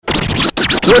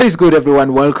What is good,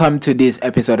 everyone? Welcome to this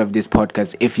episode of this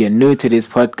podcast. If you're new to this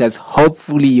podcast,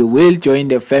 hopefully you will join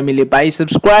the family by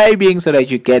subscribing so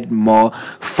that you get more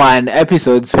fun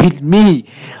episodes with me.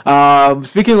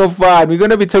 Speaking of fun, we're going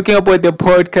to be talking about the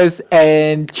podcast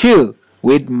and chill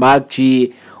with Mark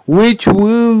G, which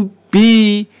will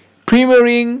be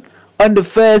premiering on the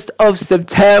 1st of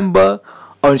September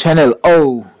on Channel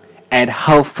O at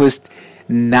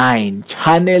 9,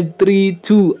 channel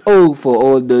 320 for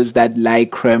all those that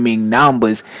like cramming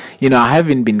numbers. I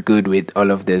haven't been good with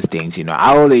all of those things.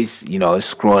 I always,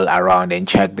 scroll around and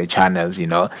check the channels,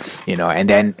 and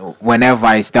then whenever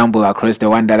I stumble across the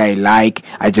one that I like,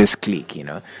 I just click,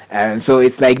 and so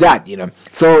it's like that,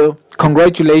 so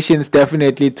congratulations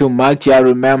definitely to Mark G. I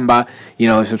remember,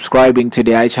 subscribing to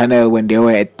their channel when they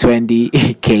were at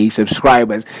 20k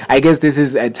subscribers. I guess this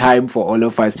is a time for all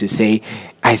of us to say,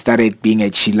 I started being a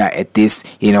chiller at this,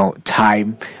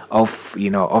 time of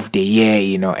the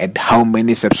year, at how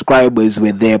many subscribers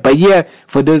were there. But yeah,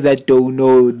 for those that don't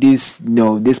know, this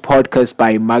podcast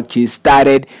by Mark G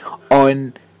started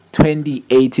on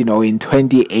 2018 or in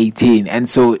 2018, and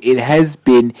so it has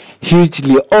been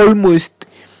hugely almost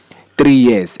 3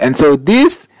 years. And so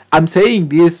I'm saying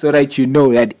this so that you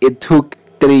know that it took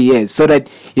 3 years, so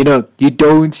that you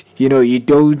don't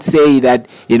say that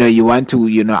you want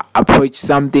to approach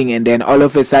something and then all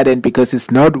of a sudden, because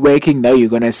it's not working, now you're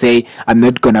gonna say I'm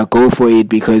not gonna go for it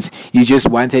because you just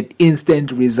wanted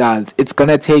instant results. It's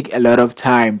gonna take a lot of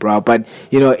time, bro. But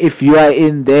if you are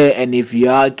in there and if you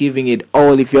are giving it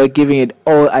all,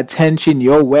 attention,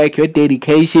 your work, your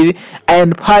dedication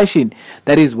and passion,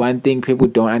 that is one thing people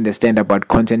don't understand about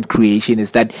content creation, is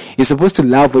that you're supposed to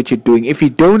love what you're doing. If you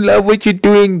don't love what you're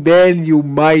doing, then you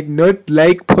might not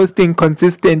like posting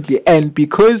consistently, and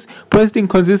because posting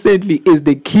consistently is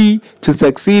the key to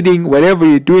succeeding whenever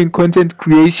you're doing content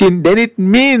creation, then it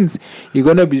means you're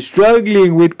gonna be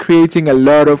struggling with creating a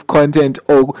lot of content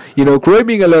or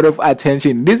grabbing a lot of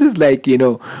attention. This is like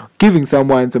giving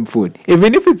someone some food,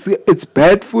 even if it's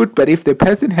bad food, but if the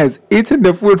person has eaten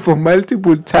the food for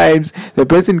multiple times, the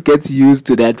person gets used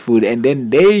to that food, and then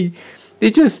they're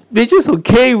just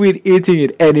okay with eating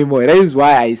it anymore. That is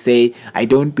why I say I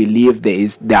don't believe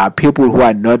there are people who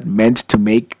are not meant to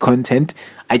make content.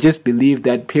 I just believe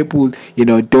that people,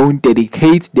 don't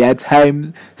dedicate their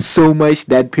time so much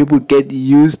that people get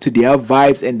used to their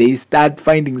vibes and they start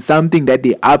finding something that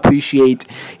they appreciate,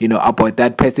 about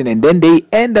that person, and then they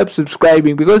end up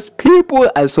subscribing, because people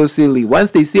are so silly.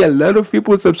 Once they see a lot of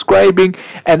people subscribing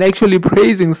and actually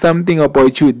praising something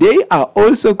about you, they are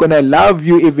also gonna love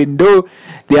you, even though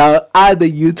there are other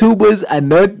YouTubers and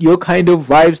not your kind of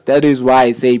vibes. That is why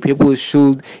I say people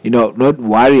should, not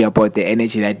worry about the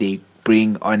energy that they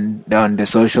bring on the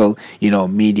social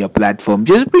media platform.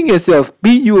 Just bring yourself,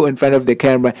 be you in front of the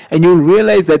camera, and you'll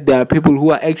realize that there are people who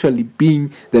are actually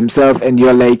being themselves, and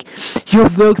you're like, your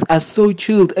vlogs are so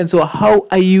chilled, and so how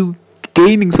are you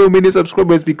gaining so many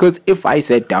subscribers? Because if I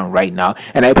sat down right now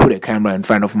and I put a camera in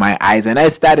front of my eyes and I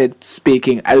started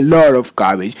speaking a lot of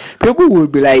garbage, people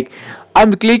would be like,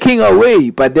 I'm clicking away.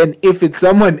 But then if it's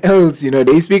someone else,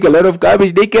 they speak a lot of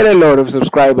garbage, they get a lot of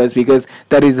subscribers, because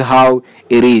that is how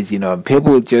it is.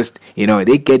 People just,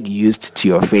 they get used to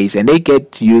your face, and they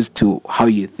get used to how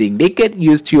you think, they get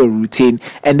used to your routine,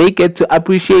 and they get to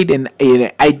appreciate and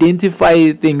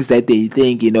identify things that they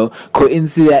think,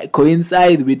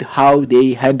 coincide with how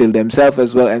they handle themselves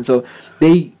as well. And so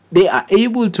they are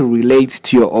able to relate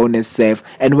to your honest self.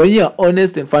 And when you're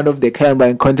honest in front of the camera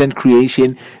in content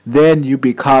creation, then you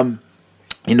become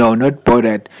not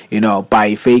bothered,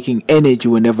 by faking energy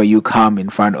whenever you come in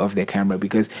front of the camera.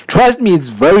 Because trust me, it's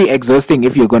very exhausting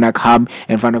if you're gonna come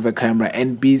in front of a camera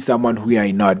and be someone who you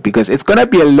are not, because it's gonna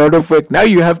be a lot of work. Now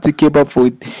you have to keep up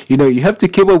with, you have to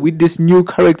keep up with this new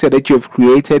character that you've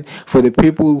created for the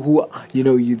people who,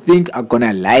 you think are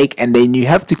gonna like, and then you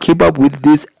have to keep up with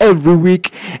this every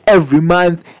week, every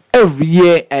month, every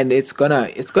year, and it's gonna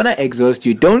exhaust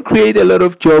you. Don't create a lot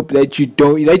of job that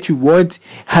you won't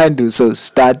handle. So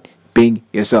start being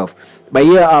yourself. But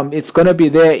yeah, it's gonna be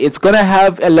there. It's gonna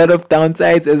have a lot of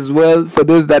downsides as well for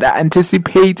those that are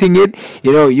anticipating it.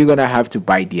 You're gonna have to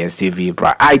buy DSTV,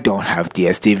 bro. I don't have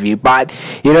DSTV, but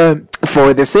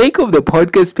for the sake of the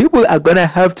podcast, people are gonna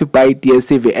have to buy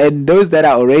DSTV, and those that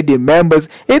are already members,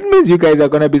 it means you guys are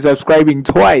gonna be subscribing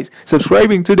twice,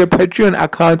 subscribing to the Patreon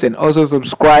account and also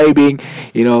subscribing,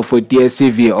 for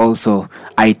DSTV. Also,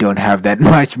 I don't have that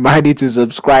much money to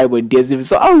subscribe on DSTV,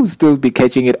 so I will still be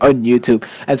catching it on YouTube,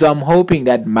 and so I'm hoping hoping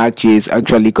that Mark G is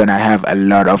actually gonna have a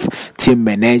lot of team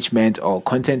management or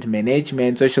content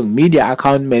management, social media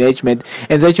account management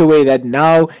in such a way that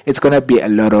now it's gonna be a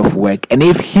lot of work. And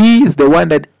if he is the one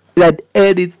that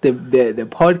edits the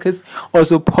podcast,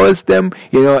 also posts them,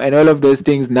 and all of those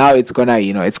things, now it's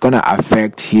gonna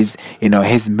affect his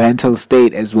his mental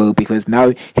state as well, because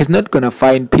now he's not gonna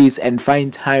find peace and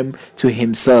find time to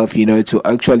himself, to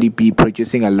actually be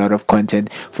producing a lot of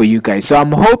content for you guys. So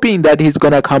I'm hoping that he's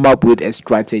gonna come up with a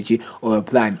strategy or a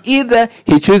plan. Either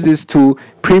he chooses to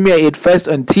premiere it first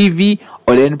on TV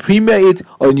or then premiere it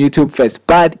on YouTube first.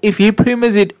 But if he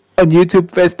premieres it on YouTube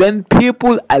first, then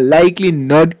people are likely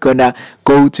not gonna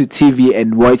go to TV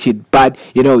and watch it. But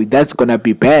that's gonna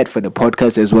be bad for the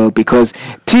podcast as well, because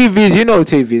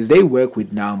TVs, they work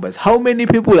with numbers. How many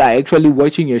people are actually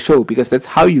watching your show? Because that's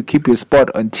how you keep your spot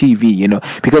on TV,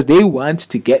 because they want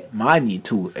to get money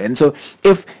too. And so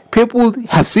if people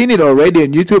have seen it already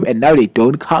on YouTube and now they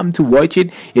don't come to watch it,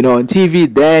 on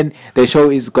TV, then the show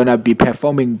is gonna be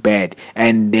performing bad,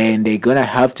 and then they're gonna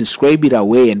have to scrape it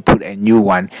away and put a new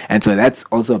one, and so that's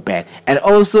also bad. And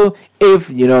also, if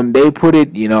they put it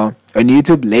on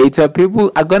YouTube later,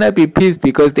 people are gonna be pissed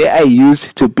because they are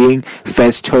used to being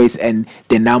first choice and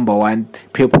the number one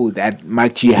people that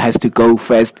Mark G has to go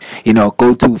first,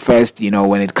 go to first,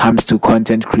 when it comes to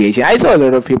content creation. I saw a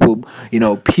lot of people,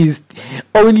 pissed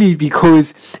only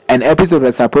because an episode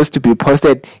was supposed to be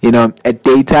posted, at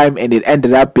daytime, and it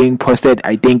ended up being posted,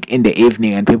 I think, in the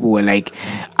evening, and people were like,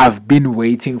 I've been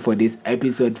waiting for this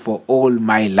episode for all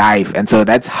my life. And so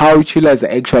that's how Chillers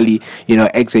actually,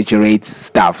 exaggerates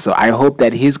stuff. So I hope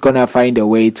that he's gonna find a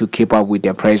way to keep up with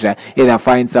the pressure. Either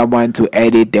find someone to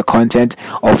edit the content,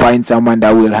 or find someone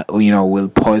that will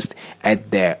post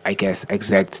at the, I guess,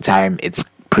 exact time it's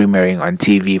premiering on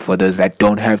TV, for those that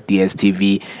don't have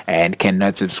DSTV and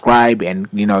cannot subscribe, and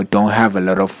don't have a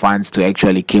lot of funds to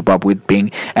actually keep up with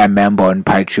being a member on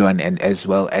Patreon and as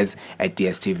well as a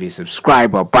DSTV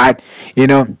subscriber. But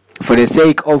for the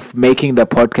sake of making the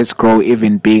podcast grow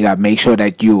even bigger, make sure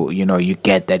that you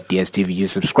get that DSTV, you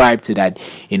subscribe to that,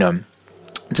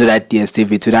 to that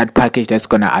DSTV, to that package that's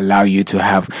gonna allow you to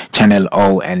have Channel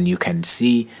O, and you can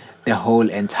see the whole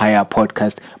entire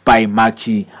podcast by Mark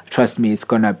G. Trust me, it's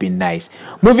gonna be nice.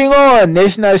 Moving on,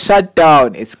 national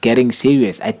shutdown. It's getting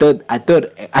serious. I thought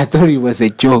it was a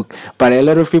joke, but a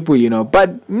lot of people,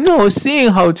 but no,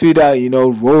 seeing how Twitter,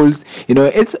 rolls,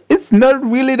 it's not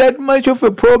really that much of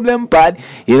a problem. But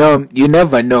you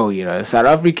never know. South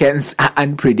Africans are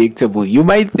unpredictable. You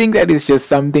might think that it's just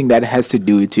something that has to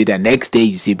do with Twitter. Next day,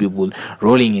 you see people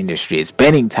rolling in the streets,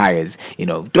 burning tires,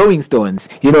 throwing stones.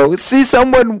 See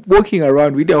someone walking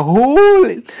around with a whole,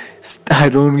 I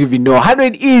don't even know,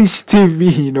 100-inch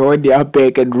TV, on their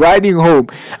back and riding home.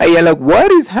 And you're like,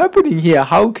 what is happening here?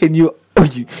 How can you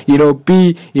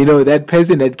be that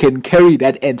person that can carry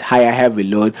that entire heavy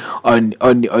load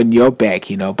on your back?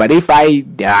 But if I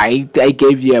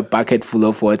gave you a bucket full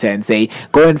of water and say,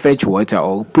 go and fetch water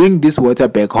or bring this water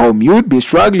back home, you would be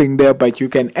struggling there, but you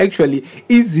can actually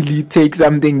easily take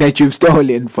something that you've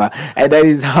stolen for. And that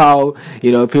is how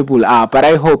people are. But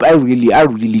I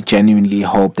really genuinely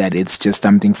hope that it's just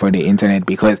something for the internet,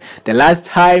 because the last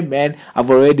time, man, I've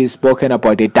already spoken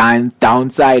about the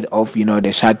downside of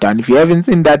the shutdown. If you haven't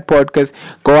seen that podcast,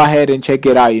 go ahead and check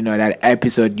it out. That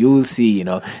episode, you'll see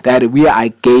that we are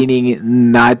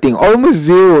gaining nothing, almost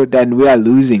zero, than we are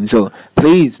losing. So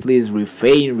please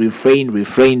refrain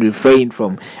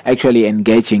from actually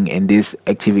engaging in these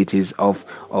activities of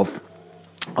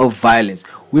violence.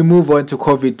 We move on to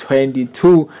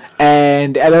COVID-22,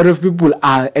 and a lot of people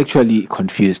are actually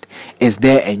confused. Is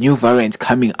there a new variant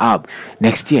coming up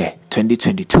next year,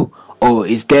 2022? Or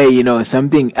is there,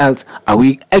 something else? Are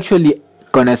we actually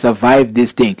gonna survive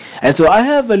this thing? And so I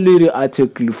have a little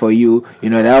article for you,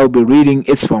 that I'll be reading.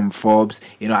 It's from Forbes.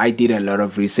 I did a lot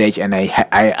of research, and I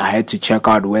had to check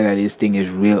out whether this thing is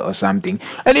real or something.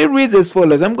 And it reads as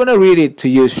follows. I'm gonna read it to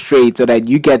you straight so that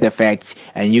you get the facts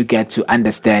and you get to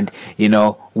understand,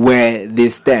 where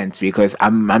this stands, because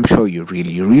I'm sure you're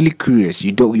really curious.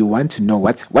 You want to know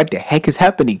what the heck is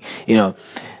happening,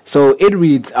 So it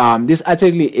reads, this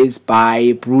article is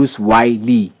by Bruce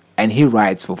Wiley, and he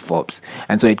writes for Forbes.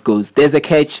 And so it goes, there's a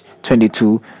catch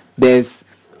 22. There's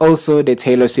also the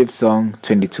Taylor Swift song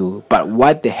 22. But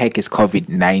what the heck is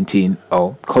COVID-19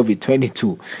 or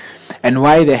COVID-22? And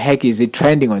why the heck is it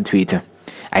trending on Twitter?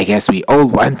 I guess we all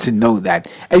want to know that.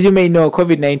 As you may know,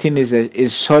 COVID-19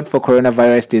 is short for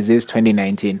coronavirus disease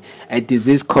 2019, a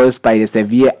disease caused by the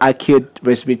severe acute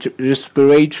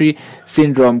respiratory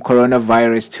syndrome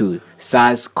coronavirus 2,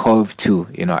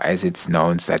 SARS-CoV-2, as it's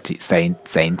known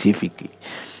scientifically.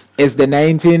 Is the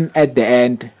 19 at the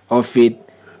end of it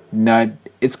not?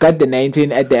 It's got the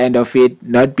 19 at the end of it,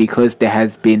 not because there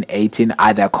has been 18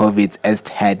 other COVIDs as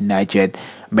Ted Nugent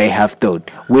may have thought,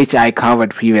 which I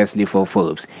covered previously for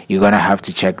Forbes. You're gonna have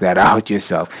to check that out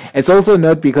yourself. It's also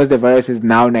not because the virus is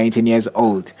now 19 years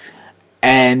old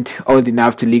and old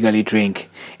enough to legally drink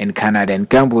in Canada and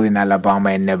gamble in Alabama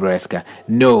and Nebraska.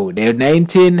 No, the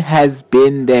 19 has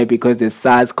been there because the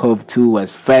SARS-CoV-2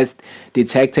 was first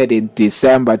detected in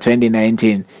December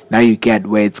 2019. Now you get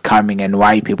where it's coming and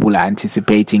why people are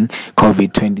anticipating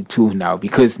COVID-22 now,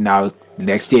 because now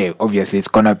next year obviously it's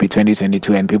gonna be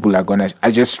 2022 and people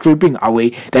are just stripping away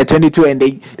that 22 and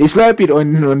they slap it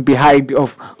on behind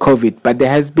of COVID. But there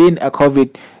has been a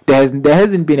COVID, there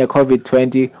hasn't been a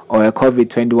COVID-20 or a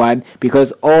COVID-21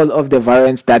 because all of the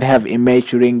variants that have emerged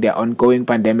during the ongoing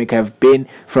pandemic have been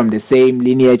from the same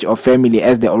lineage or family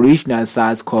as the original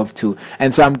SARS-CoV-2.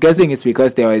 And so I'm guessing it's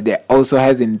because there also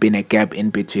hasn't been a gap in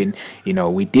between.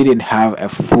 We didn't have a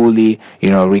fully,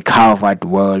 recovered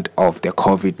world of the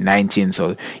COVID-19.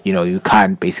 So, you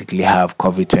can't basically have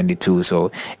COVID-22.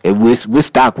 So we're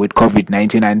stuck with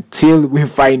COVID-19 until we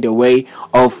find a way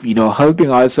of,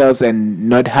 helping ourselves and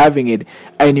not having it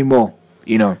anymore.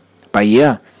 But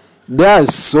yeah, there are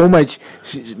so much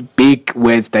big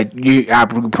words that you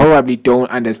probably don't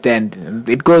understand.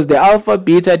 It goes the alpha,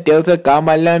 beta, delta,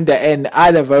 gamma, lambda, and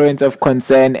other variants of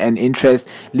concern and interest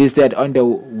listed on the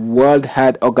World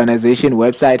Health Organization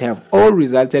website have all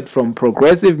resulted from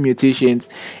progressive mutations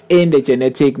in the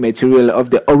genetic material of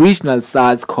the original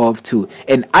SARS-CoV-2.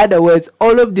 In other words,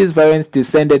 all of these variants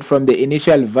descended from the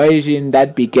initial version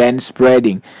that began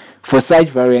spreading. For such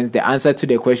variants, the answer to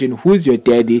the question, who's your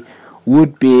daddy,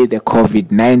 would be the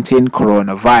COVID-19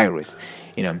 coronavirus.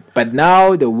 But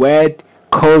now the word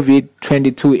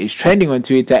COVID-22 is trending on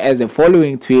Twitter, as the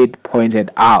following tweet pointed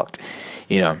out.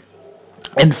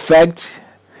 In fact,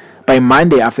 by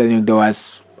Monday afternoon, there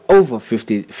was over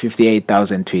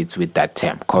 58,000 tweets with that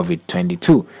term,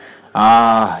 COVID-22.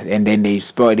 And then they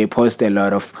post a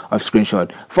lot of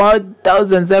screenshots.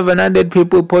 4,700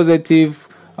 people positive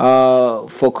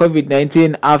for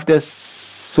COVID-19 after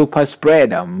super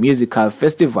spreader musical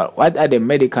festival. What are the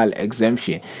medical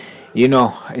exemption?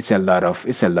 It's a lot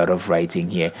of writing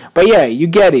here. But yeah, you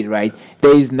get it, right?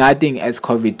 There is nothing as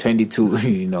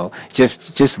COVID-22.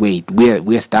 Just wait.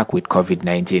 We're stuck with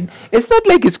COVID-19. It's not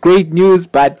like it's great news,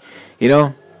 but it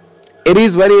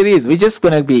is what it is. We're just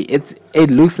gonna be.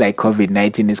 It looks like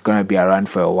COVID-19 is gonna be around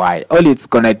for a while. All it's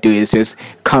gonna do is just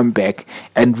come back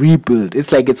and rebuild.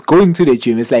 It's like it's going to the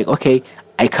gym. It's like, okay,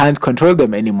 I can't control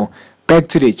them anymore. Back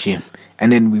to the gym,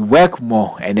 and then we work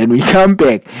more, and then we come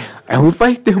back and we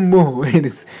fight them more. And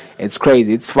it's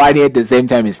crazy. It's funny at the same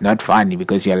time. It's not funny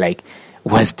because you're like,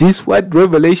 was this what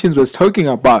Revelations was talking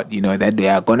about? That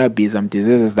there are gonna be some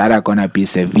diseases that are gonna be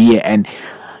severe and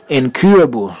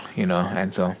incurable.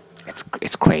 And so.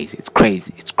 It's crazy.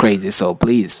 So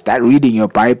please start reading your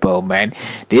Bible, man.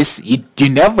 You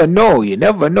never know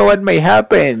what may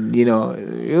happen.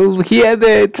 You'll hear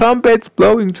the trumpets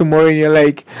blowing tomorrow and you're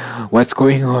like, what's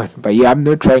going on? But yeah, I'm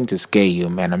not trying to scare you,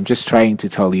 man. I'm just trying to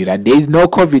tell you that there's no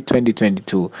COVID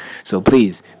 2022. So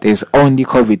please, there's only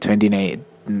COVID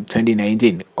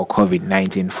 2019 or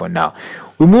COVID-19 for now.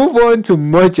 We move on to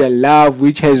Moja Love,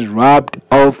 which has rubbed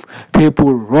off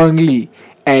people wrongly.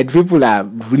 And people are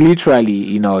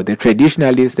literally, the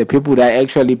traditionalists, the people that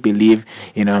actually believe,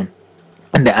 and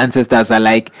the ancestors are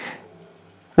like,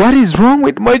 what is wrong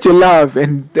with Moja Love?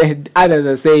 And others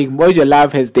are saying Moja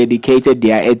Love has dedicated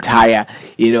their entire,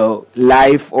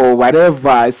 life or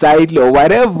whatever, side or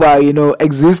whatever,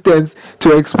 existence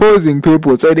to exposing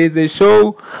people. So there's a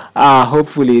show,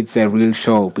 hopefully it's a real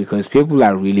show because people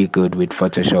are really good with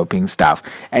photoshopping stuff.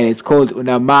 And it's called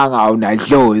Unamanga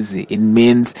Unadlozi. It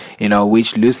means,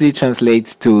 which loosely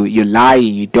translates to you're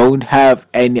lying, you don't have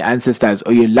any ancestors,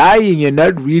 or you're lying, you're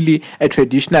not really a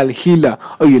traditional healer,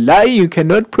 or you're lying, you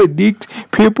cannot predict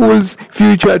people's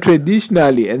future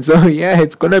traditionally. And so yeah,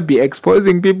 it's gonna be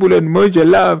exposing people on Moja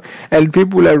Love, and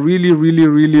people are really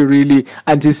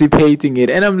anticipating it.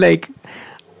 And I'm like,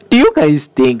 do you guys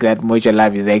think that Moja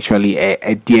Love is actually a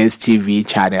DSTV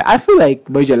channel? I feel like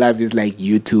Moja Love is like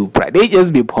YouTube, right? They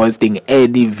just be posting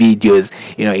any videos.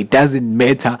 It doesn't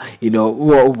matter,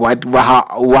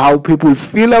 how people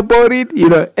feel about it.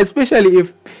 Especially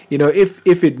if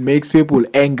if it makes people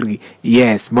angry.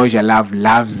 Yes, Moja Love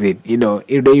loves it.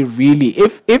 If they really,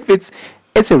 if it's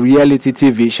a reality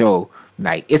TV show,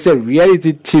 Like, it's a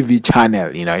reality TV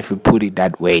channel, if you put it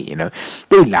that way.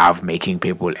 They love making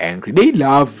people angry. They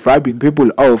love rubbing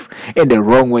people off in the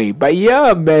wrong way. But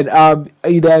yeah, man,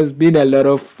 it has been a lot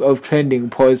of trending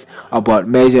posts about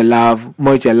Major Love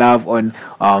on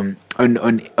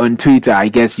Twitter. I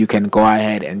guess you can go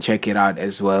ahead and check it out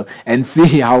as well and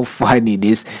see how funny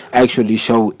this actually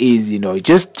show is.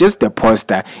 Just the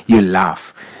poster, you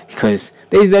laugh because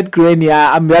there's that granny.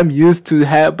 I'm used to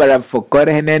her, but I've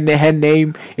forgotten her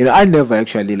name. I never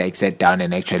actually sat down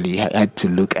and actually had to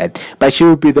look at. But she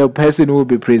will be the person who will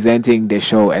be presenting the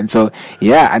show, and so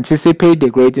yeah, anticipate the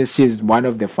greatest. She's one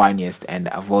of the funniest, and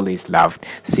I've always loved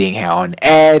seeing her on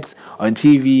ads, on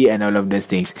TV, and all of those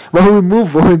things. But we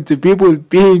move on to people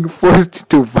being forced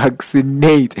to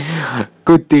vaccinate.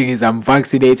 Good thing is I'm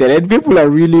vaccinated, and people are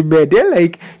really mad. They're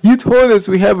like, you told us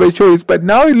we have a choice, but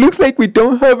now it looks like we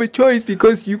don't have a choice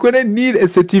because you're gonna need a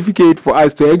certificate for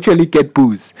us to actually get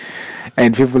booze.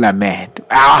 And people are mad.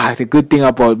 The good thing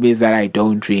about me is that I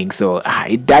don't drink, so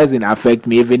it doesn't affect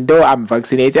me even though I'm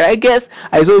vaccinated. I guess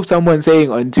I saw someone saying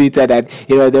on Twitter that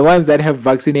the ones that have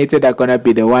vaccinated are gonna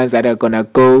be the ones that are gonna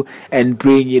go and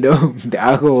bring the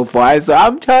alcohol for us. So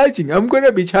I'm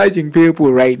gonna be charging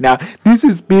people right now. This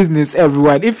is business,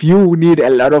 everyone. If you need a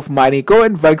lot of money, go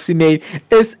and vaccinate.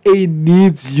 SA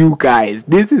needs you guys.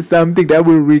 This is something that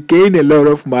will regain a lot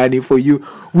of money for you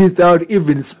without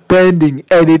even spending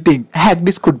anything. Heck,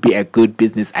 this could be a good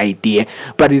business idea,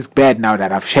 but it's bad now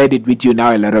that I've shared it with you.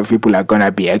 Now a lot of people are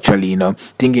gonna be actually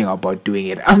thinking about doing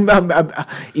it.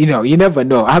 You never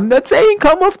know. I'm not saying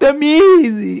come after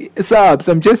me, subs.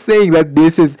 I'm just saying that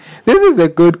this is a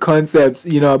good concept.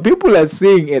 People are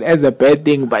seeing it as a bad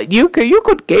thing, but you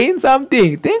could gain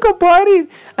something. Think about it.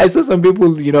 I saw some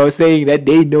people saying that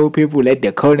they know people at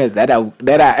the corners that are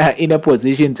in a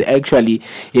position to actually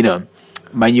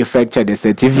manufacture the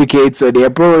certificate, so they're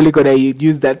probably gonna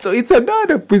use that. So it's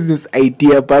another business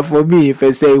idea. But for me, if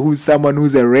I say who's someone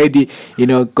who's already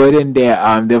gotten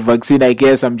the vaccine, I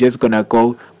guess I'm just gonna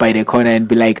go by the corner and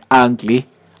be like, uncle,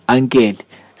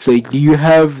 so you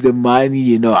have the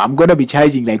money, I'm gonna be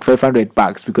charging like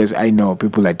 $500 because I know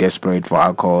people are desperate for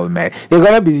alcohol, man. They're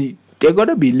gonna be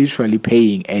literally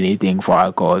paying anything for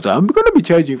alcohol. So I'm gonna be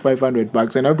charging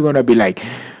 $500 and I'm gonna be like,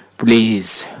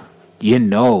 please, I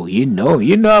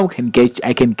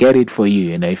can get it for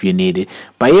you, if you need it.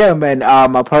 But yeah, man,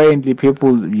 apparently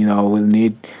people,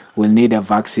 will need a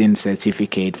vaccine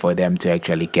certificate for them to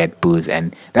actually get booze,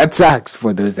 and that sucks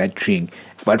for those that drink.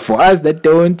 But for us that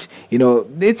don't,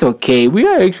 it's okay. We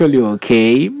are actually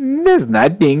okay. There's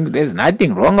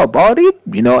nothing wrong about it,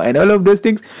 and all of those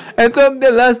things. And so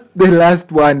the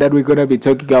last one that we're gonna be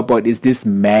talking about is this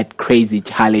mad crazy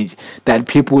challenge that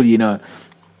people,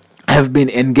 have been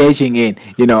engaging in.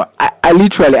 I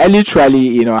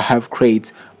literally have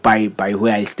crates by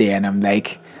where I stay, and I'm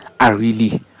like, I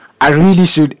really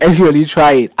should actually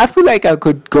try it. I feel like I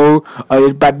could go on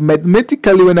it, but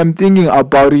mathematically when I'm thinking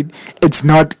about it, it's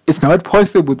not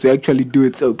possible to actually do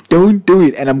it. So don't do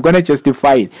it, and I'm gonna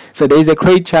justify it. So there's a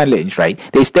crate challenge, right?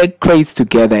 They stack crates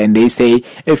together and they say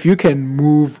if you can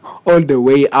move all the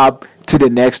way up to the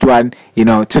next one,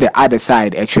 to the other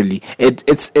side. Actually,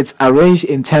 it's arranged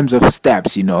in terms of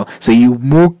steps, so you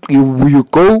move, you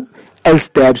go as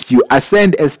steps, you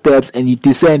ascend as steps, and you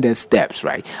descend as steps,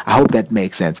 right? I hope that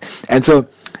makes sense. And so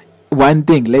one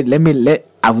thing,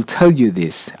 I will tell you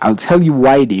this. I'll tell you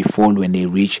why they fall when they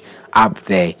reach up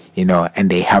there, and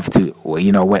they have to,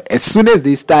 as soon as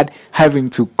they start having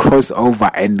to cross over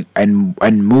and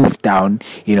move down,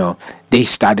 they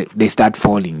start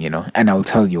falling, and I'll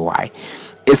tell you why.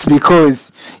 It's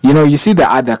because, you see the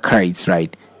other crates,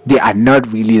 right? They are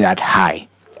not really that high,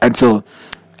 and so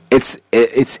it's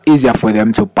easier for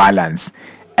them to balance,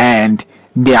 and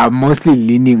they are mostly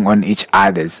leaning on each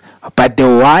other's. But the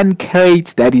one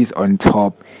crate that is on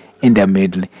top in the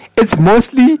middle, it's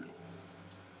mostly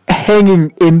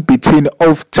hanging in between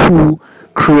of two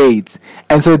crates.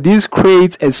 And so these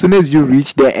crates, as soon as you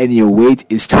reach there and your weight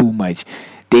is too much,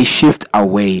 they shift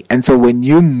away. And so when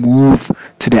you move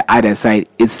to the other side,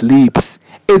 it sleeps.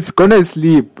 It's gonna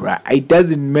sleep, right? It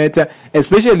doesn't matter,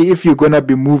 especially if you're gonna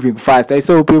be moving fast. I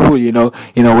saw people, when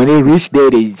they reach there,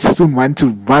 they soon want to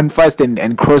run fast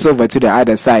and cross over to the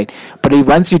other side. But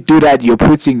once you do that, you're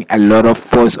putting a lot of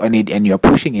force on it and you're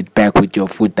pushing it back with your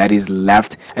foot that is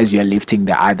left as you're lifting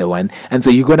the other one. And so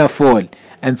you're gonna fall.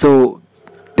 And so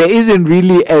there isn't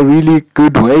really a really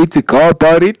good way to go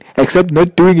about it except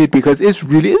not doing it, because it's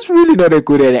really not a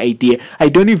good idea. I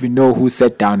don't even know who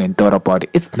sat down and thought about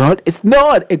it. It's not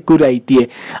a good idea.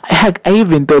 I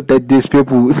even thought that these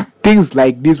people, things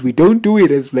like this, we don't do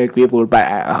it as black people, but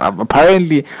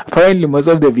apparently most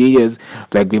of the videos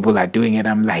black people are doing it.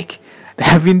 I'm like,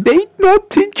 haven't they not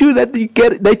teach you that you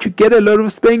get a lot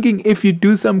of spanking if you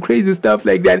do some crazy stuff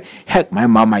like that? Heck, my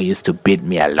mama used to beat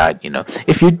me a lot,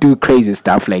 If you do crazy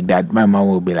stuff like that, my mom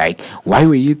will be like, why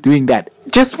were you doing that?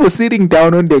 Just for sitting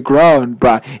down on the ground,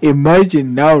 bruh.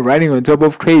 Imagine now running on top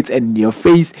of crates and your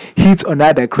face hits on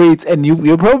other crates and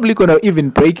you're probably gonna even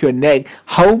break your neck.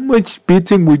 How much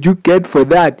beating would you get for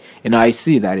that? I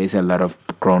see that is a lot of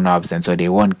grown-ups, and so they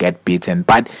won't get beaten,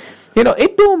 but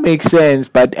it don't make sense,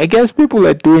 but I guess people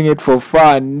are doing it for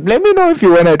fun. Let me know if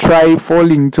you want to try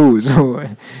falling too. So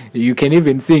you can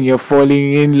even sing you're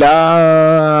falling in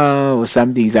love or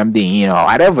something,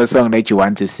 whatever song that you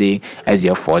want to sing as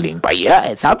you're falling. But yeah,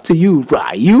 it's up to you,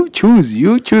 bro. You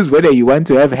choose whether you want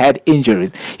to have head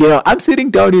injuries. I'm sitting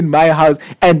down in my house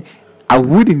and I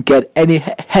wouldn't get any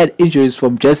head injuries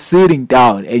from just sitting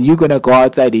down, and you're gonna go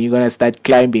outside and you're gonna start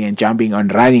climbing and jumping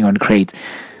and running on crates.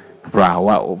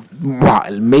 Wow,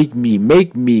 make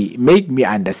me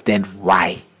understand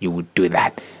why you would do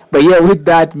that. But yeah, with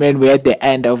that, man, we're at the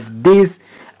end of this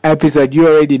episode. You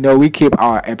already know we keep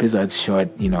our episodes short,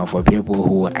 for people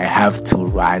who have to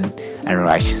run and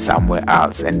rush somewhere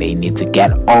else and they need to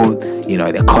get all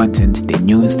the content, the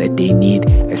news that they need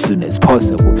as soon as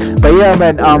possible. But yeah,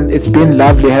 man, it's been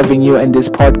lovely having you in this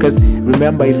podcast.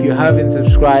 Remember, if you haven't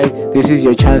subscribed, this is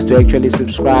your chance to actually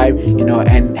subscribe,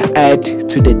 and add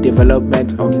to the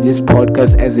development of this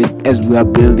podcast as we are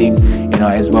building,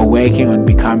 as we're working on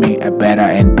becoming a better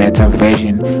and better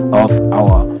version of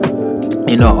our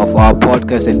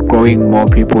podcast and growing more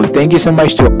people. Thank you so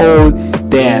much to all.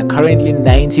 There are currently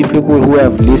 90 people who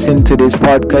have listened to this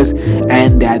podcast,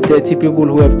 and there are 30 people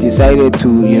who have decided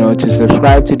to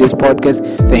subscribe to this podcast.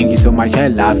 Thank you so much. I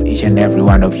love each and every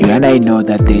one of you, and I know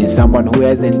that there is someone who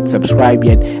hasn't subscribed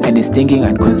yet and is thinking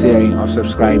and considering of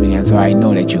subscribing, and so I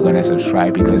know that you're gonna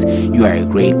subscribe because you are a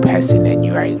great person and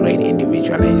you are a great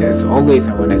individual. And as always,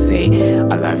 I want to say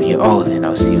I love you all, and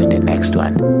I'll see you in the next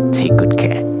one. Take good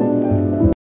care.